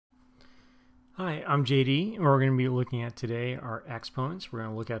Hi, I'm JD, and we're going to be looking at today our exponents. We're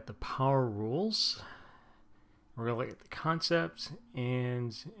going to look at the power rules. We're going to look at the concept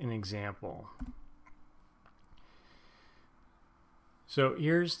and an example. So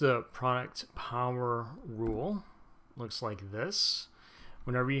here's the product power rule. Looks like this.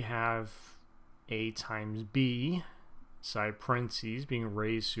 Whenever you have A times B, side parentheses, being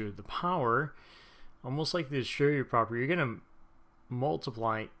raised to the power, almost like the distributive property, you're going to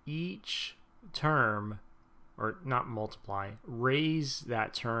multiply each term, or not multiply, raise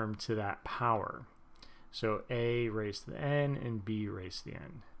that term to that power. So A raised to the n and B raised to the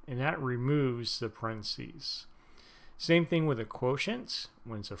n. And that removes the parentheses. Same thing with a quotient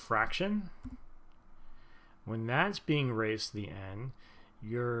when it's a fraction. When that's being raised to the n,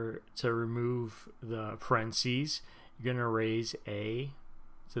 to remove the parentheses, you're going to raise A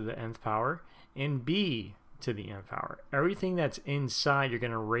to the nth power and B to the nth power. Everything that's inside you're going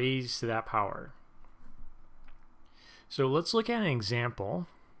to raise to that power. So let's look at an example.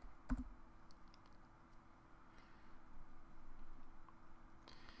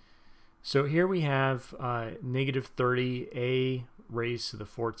 So here we have negative 30a raised to the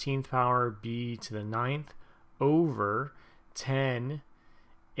 14th power, b to the 9th, over 10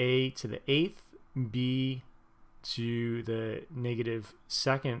 a to the 8th, b to the negative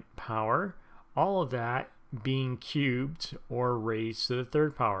 2nd power, all of that being cubed or raised to the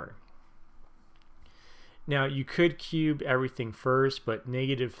 3rd power. Now you could cube everything first, but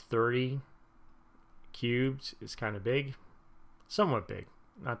negative 30 cubed is kind of big, somewhat big,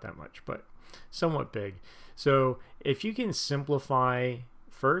 not that much, but somewhat big. So if you can simplify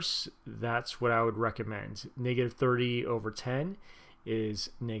first, that's what I would recommend. Negative 30 over 10 is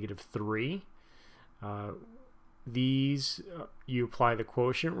negative 3. These you apply the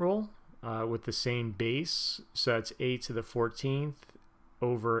quotient rule with the same base, so that's a to the 14th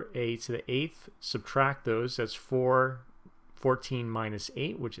over a to the 8th. Subtract those, that's 14 minus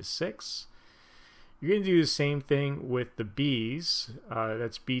 8, which is 6. You're going to do the same thing with the b's.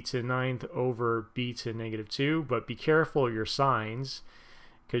 That's b to the 9th over b to negative 2, but be careful of your signs,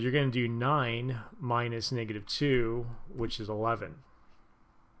 because you're going to do 9 minus negative 2, which is 11.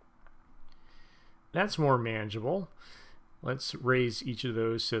 That's more manageable. Let's raise each of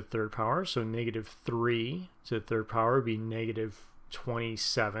those to the 3rd power. So negative 3 to the 3rd power would be negative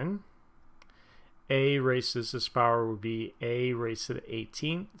 27. A raised to this power would be a raised to the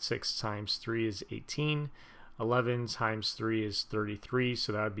 18th. 6 times 3 is 18. 11 times 3 is 33.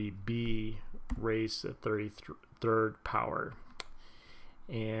 So that would be b raised to the 33rd power.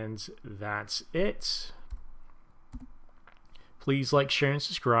 And that's it. Please like, share, and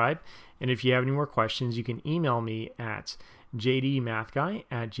subscribe. And if you have any more questions, you can email me at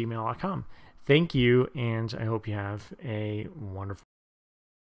jdmathguy@gmail.com. Thank you, and I hope you have a wonderful